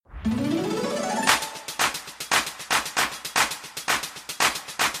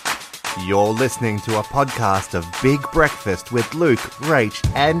You're listening to a podcast of Big Breakfast with Luke, Rach,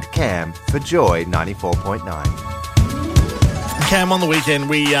 and Cam for Joy 94.9. Cam, on the weekend,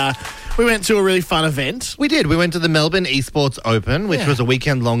 we went to a really fun event. We did. We went to the Melbourne Esports Open, which was a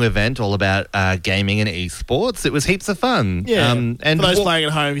weekend-long event all about gaming and esports. It was heaps of fun. Yeah. And for those playing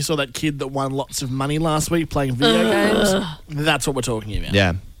at home, you saw that kid that won lots of money last week playing video games. That's what we're talking about.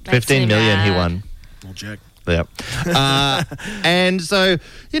 Yeah, 15 million he won. Little jerk. Yep. And so,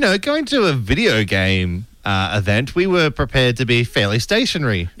 going to a video game event, we were prepared to be fairly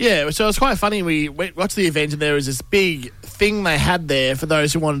stationary. Yeah, so it was quite funny. We watched the event and there was this big thing they had there for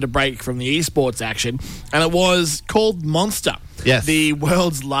those who wanted to break from the esports action, and it was called Monster. Yes. The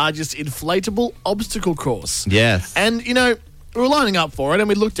world's largest inflatable obstacle course. Yes. And, we were lining up for it and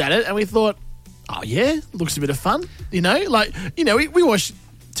we looked at it and we thought, oh, yeah, looks a bit of fun. We watch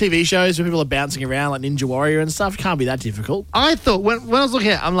TV shows where people are bouncing around like Ninja Warrior and stuff. Can't be that difficult. I thought, when I was looking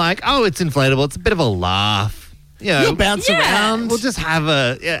at it, I'm like, oh, it's inflatable. It's a bit of a laugh. You'll bounce around. We'll just have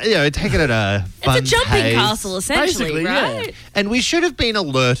take it at a fun It's a jumping pace. castle, essentially, Basically, right? yeah. And we should have been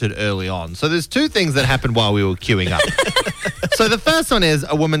alerted early on. So there's two things that happened while we were queuing up. So the first one is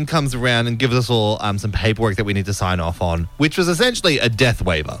a woman comes around and gives us all some paperwork that we need to sign off on, which was essentially a death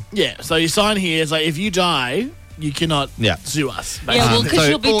waiver. Yeah, so you sign here. It's like if you die, you cannot sue us. Basically. Yeah, well, because So,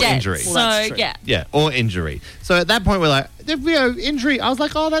 you'll be or dead. injury. So, Well, that's true. yeah. Yeah, or injury. So at that point, we're like, injury. I was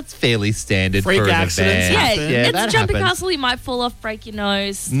like, oh, that's fairly standard Freak for an accidents event. Yeah, happen. it's that a jumping happens. castle. You might fall off, break your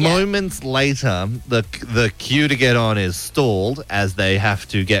nose. Yeah. Moments later, the queue to get on is stalled as they have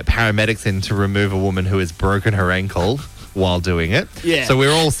to get paramedics in to remove a woman who has broken her ankle while doing it. Yeah. So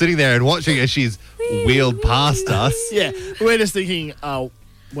we're all sitting there and watching as she's wheeled past us. Yeah, we're just thinking, oh,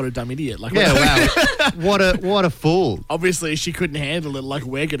 what a dumb idiot. Like, Yeah, wow. What a fool. Obviously, she couldn't handle it like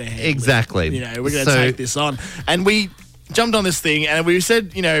we're going to handle Exactly. it. We're going to take this on. And we jumped on this thing and we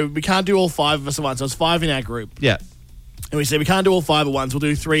said, we can't do all five of us at once. So it's five in our group. Yeah. And we said, we can't do all five at once. We'll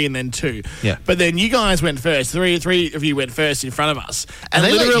do three and then two. Yeah. But then you guys went first. Three of you went first in front of us. And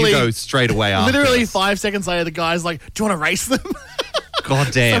they let you go straight away after. Literally us. 5 seconds later, the guy's like, do you want to race them?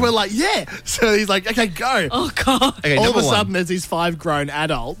 God damn. So we're like, yeah. So he's like, okay, go. Oh, God. Okay, All of number a one. sudden, there's these 5 grown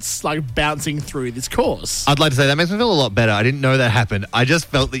adults like bouncing through this course. I'd like to say that makes me feel a lot better. I didn't know that happened. I just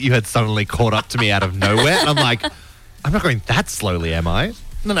felt that you had suddenly caught up to me out of nowhere. And I'm like, I'm not going that slowly, am I?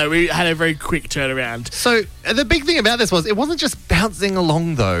 No, we had a very quick turnaround. So the big thing about this was it wasn't just bouncing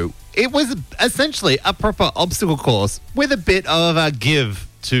along, though. It was essentially a proper obstacle course with a bit of a give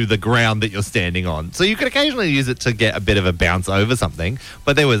to the ground that you're standing on. So you could occasionally use it to get a bit of a bounce over something,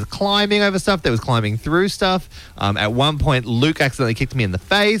 but there was climbing over stuff, there was climbing through stuff. At one point, Luke accidentally kicked me in the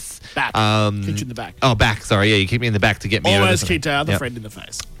face. Back. Kicked you in the back. Oh, back, sorry. Yeah, you kicked me in the back to get me over Almost something. kicked our other Yep. friend in the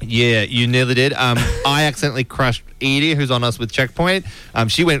face. Yeah, you nearly did. I accidentally crushed Edie, who's on us with Checkpoint.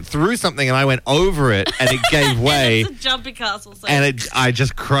 She went through something and I went over it and it gave way. It's a jumping castle. So. And I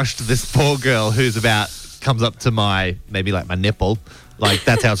just crushed this poor girl who's comes up to my nipple. Like,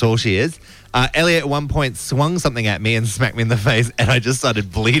 that's how tall she is. Elliot at one point swung something at me and smacked me in the face, and I just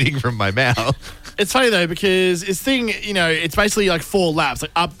started bleeding from my mouth. It's funny though because it's it's basically like 4 laps,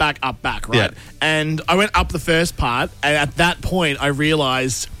 like up, back, right? Yeah. And I went up the first part, and at that point I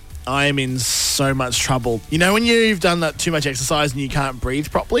realised I am in so much trouble. You know when you've done that too much exercise and you can't breathe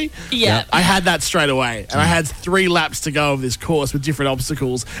properly? Yeah. I had that straight away, and I had 3 laps to go of this course with different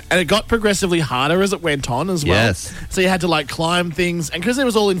obstacles, and it got progressively harder as it went on as well. Yes. So you had to climb things, and because there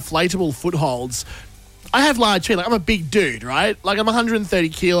was all inflatable footholds, I have large feet. Like, I'm a big dude, right? Like, I'm 130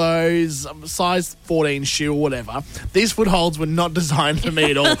 kilos, I'm a size 14 shoe or whatever. These footholds were not designed for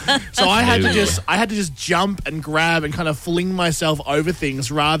me at all. So I had to just jump and grab and kind of fling myself over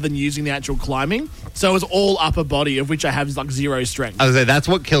things rather than using the actual climbing. So it was all upper body, of which I have zero strength. I was say that's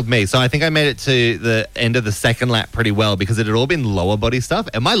what killed me. So I think I made it to the end of the second lap pretty well because it had all been lower body stuff,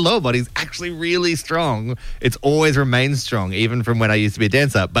 and my lower body's actually really strong. It's always remained strong, even from when I used to be a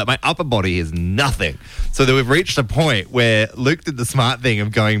dancer. But my upper body is nothing. So that we've reached a point where Luke did the smart thing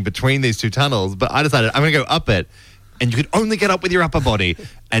of going between these 2 tunnels, but I decided I'm going to go up it, and you could only get up with your upper body,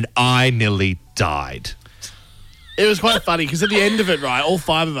 and I nearly died. It was quite funny because at the end of it, right, all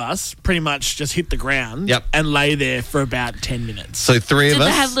 5 of us pretty much just hit the ground and lay there for about 10 minutes. So 3 of Did us.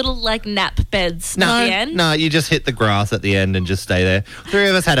 they have little nap beds at the end? No, you just hit the grass at the end and just stay there. 3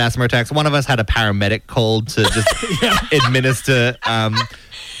 of us had asthma attacks. One of us had a paramedic called to just administer,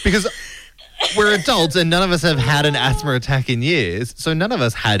 because we're adults and none of us have had an asthma attack in years, so none of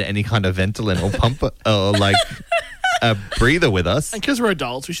us had any kind of Ventolin or pump or a breather with us. And because we're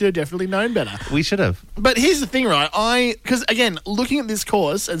adults, we should have definitely known better. We should have. But here's the thing, right? Because again, looking at this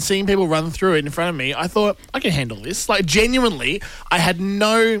course and seeing people run through it in front of me, I thought, I can handle this. Like, genuinely, I had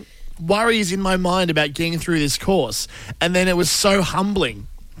no worries in my mind about getting through this course. And then it was so humbling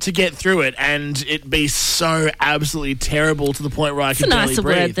to get through it and it be so absolutely terrible to the point where I could barely Nicer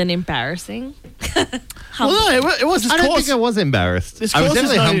breathe. word than embarrassing. Well, no, it was this I don't course. think I was embarrassed. This I was course is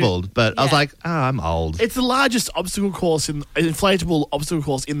definitely no- humbled, but I was Yeah. like, I'm old. It's the largest obstacle course inflatable obstacle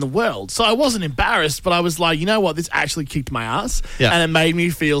course in the world. So I wasn't embarrassed, but I was like, you know what? This actually kicked my ass. Yeah. And it made me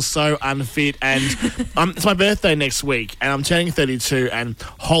feel so unfit. And it's my birthday next week and I'm turning 32 and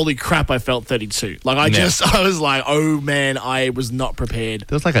holy crap, I felt 32. Like I was like, oh man, I was not prepared.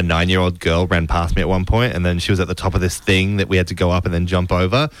 There was like a 9-year-old girl ran past me at one point, and then she was at the top of this thing that we had to go up and then jump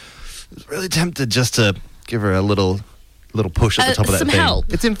over. I was really tempted just to give her a little push at the top of that some thing. help.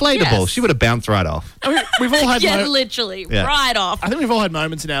 It's inflatable. Yes. She would have bounced right off. I mean, we've all had Yeah, literally. Yeah. Right off. I think we've all had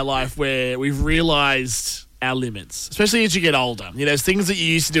moments in our life where we've realised our limits, especially as you get older. You know, there's things that you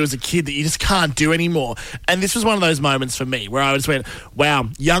used to do as a kid that you just can't do anymore. And this was one of those moments for me where I just went, wow,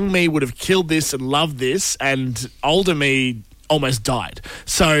 young me would have killed this and loved this, and older me almost died.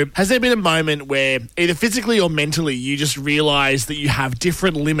 So has there been a moment where either physically or mentally you just realised that you have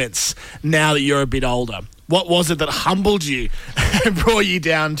different limits now that you're a bit older? What was it that humbled you and brought you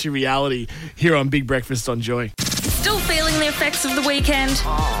down to reality here on Big Breakfast on Joy? Still feeling the effects of the weekend?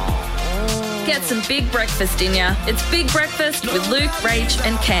 Get some big breakfast in ya. It's Big Breakfast with Luke, Rach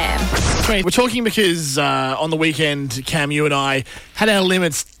and Cam. Great. We're talking because on the weekend, Cam, you and I had our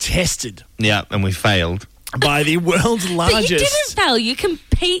limits tested Yeah, and we failed. by the world's largest... But you didn't fail. You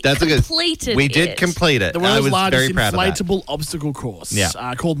completed We did it. complete it. The I world's was largest very proud of that. inflatable obstacle course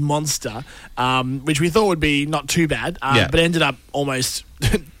Yeah. called Monster, which we thought would be not too bad, Yeah. but ended up almost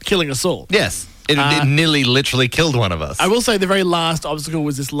killing us all. Yes. It nearly literally killed one of us. I will say the very last obstacle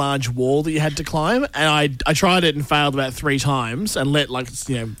was this large wall that you had to climb, and I tried it and failed about 3 times and let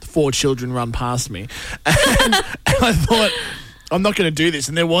 4 children run past me. And I thought, I'm not going to do this.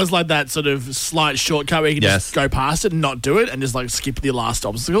 And there was that sort of slight shortcut where you could just go past it and not do it and just skip the last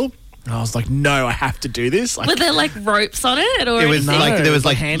obstacle. And I was like, no, I have to do this. Were there ropes on it? Or it was anything? there was the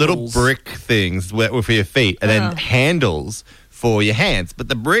little handles. brick things where were for your feet, and then handles for your hands. But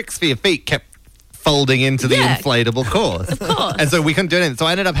the bricks for your feet kept folding into the Yeah. inflatable course. Of course. And so we couldn't do anything. So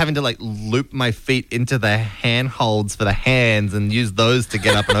I ended up having to loop my feet into the handholds for the hands and use those to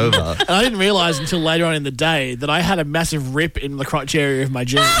get up and over. And I didn't realise until later on in the day that I had a massive rip in the crotch area of my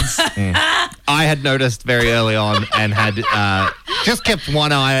jeans. I had noticed very early on and had just kept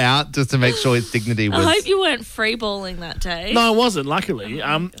one eye out just to make sure his dignity was... I hope you weren't freeballing that day. No, I wasn't, luckily.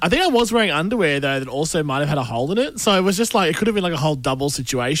 I think I was wearing underwear, though, that also might have had a hole in it. So it was just it could have been a whole double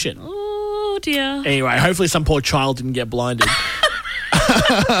situation. Oh, dear. Anyway, hopefully some poor child didn't get blinded.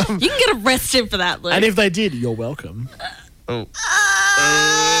 You can get arrested for that, Luke. And if they did, you're welcome. Oh.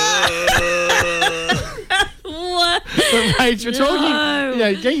 What? But, Rach, we're talking,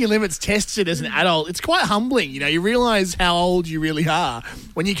 No. getting your limits tested as an adult, it's quite humbling. You realise how old you really are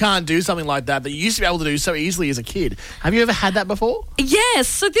when you can't do something like that you used to be able to do so easily as a kid. Have you ever had that before? Yes.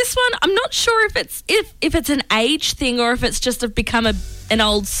 So this one, I'm not sure if it's an age thing or if it's just become an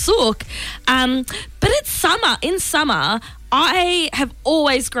old sook. But it's summer. In summer, I have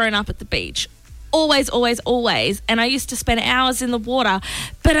always grown up at the beach. Always, always, always. And I used to spend hours in the water.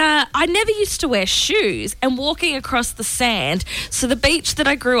 But I never used to wear shoes and walking across the sand. So the beach that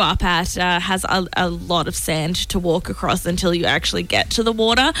I grew up at has a lot of sand to walk across until you actually get to the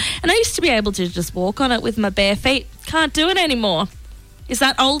water. And I used to be able to just walk on it with my bare feet. Can't do it anymore. Is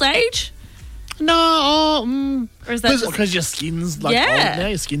that old age? No. Or is that just... Because your skin's old Yeah. now.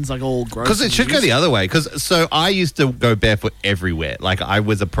 Your skin's all gross. Because it should go the other way. So I used to go barefoot everywhere. It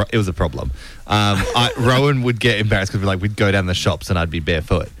was a problem. Rowan would get embarrassed because we'd go down the shops and I'd be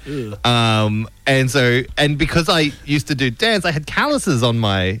barefoot. And because I used to do dance, I had calluses on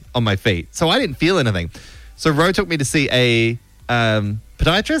my feet, so I didn't feel anything. So Ro took me to see a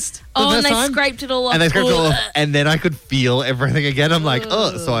podiatrist. and they scraped it all off. And they scraped it all off, and then I could feel everything again. I'm like,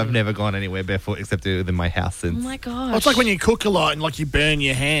 so I've never gone anywhere barefoot except within my house since. Oh my gosh. Well, it's like when you cook a lot and you burn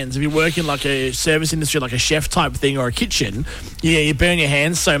your hands. If you work in a service industry, like a chef type thing or a kitchen, you burn your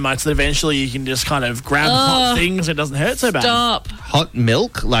hands so much that eventually you can just kind of grab hot things and it doesn't hurt so bad. Stop. Hot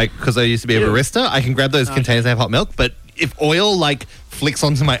milk, because I used to be a barista, I can grab those containers that have hot milk, but if oil flicks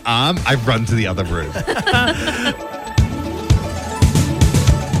onto my arm, I run to the other room.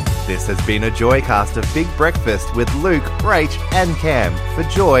 This has been a Joycast of Big Breakfast with Luke, Rach and Cam for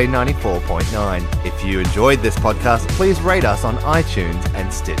Joy 94.9. If you enjoyed this podcast, please rate us on iTunes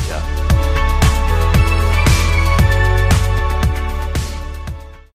and Stitcher.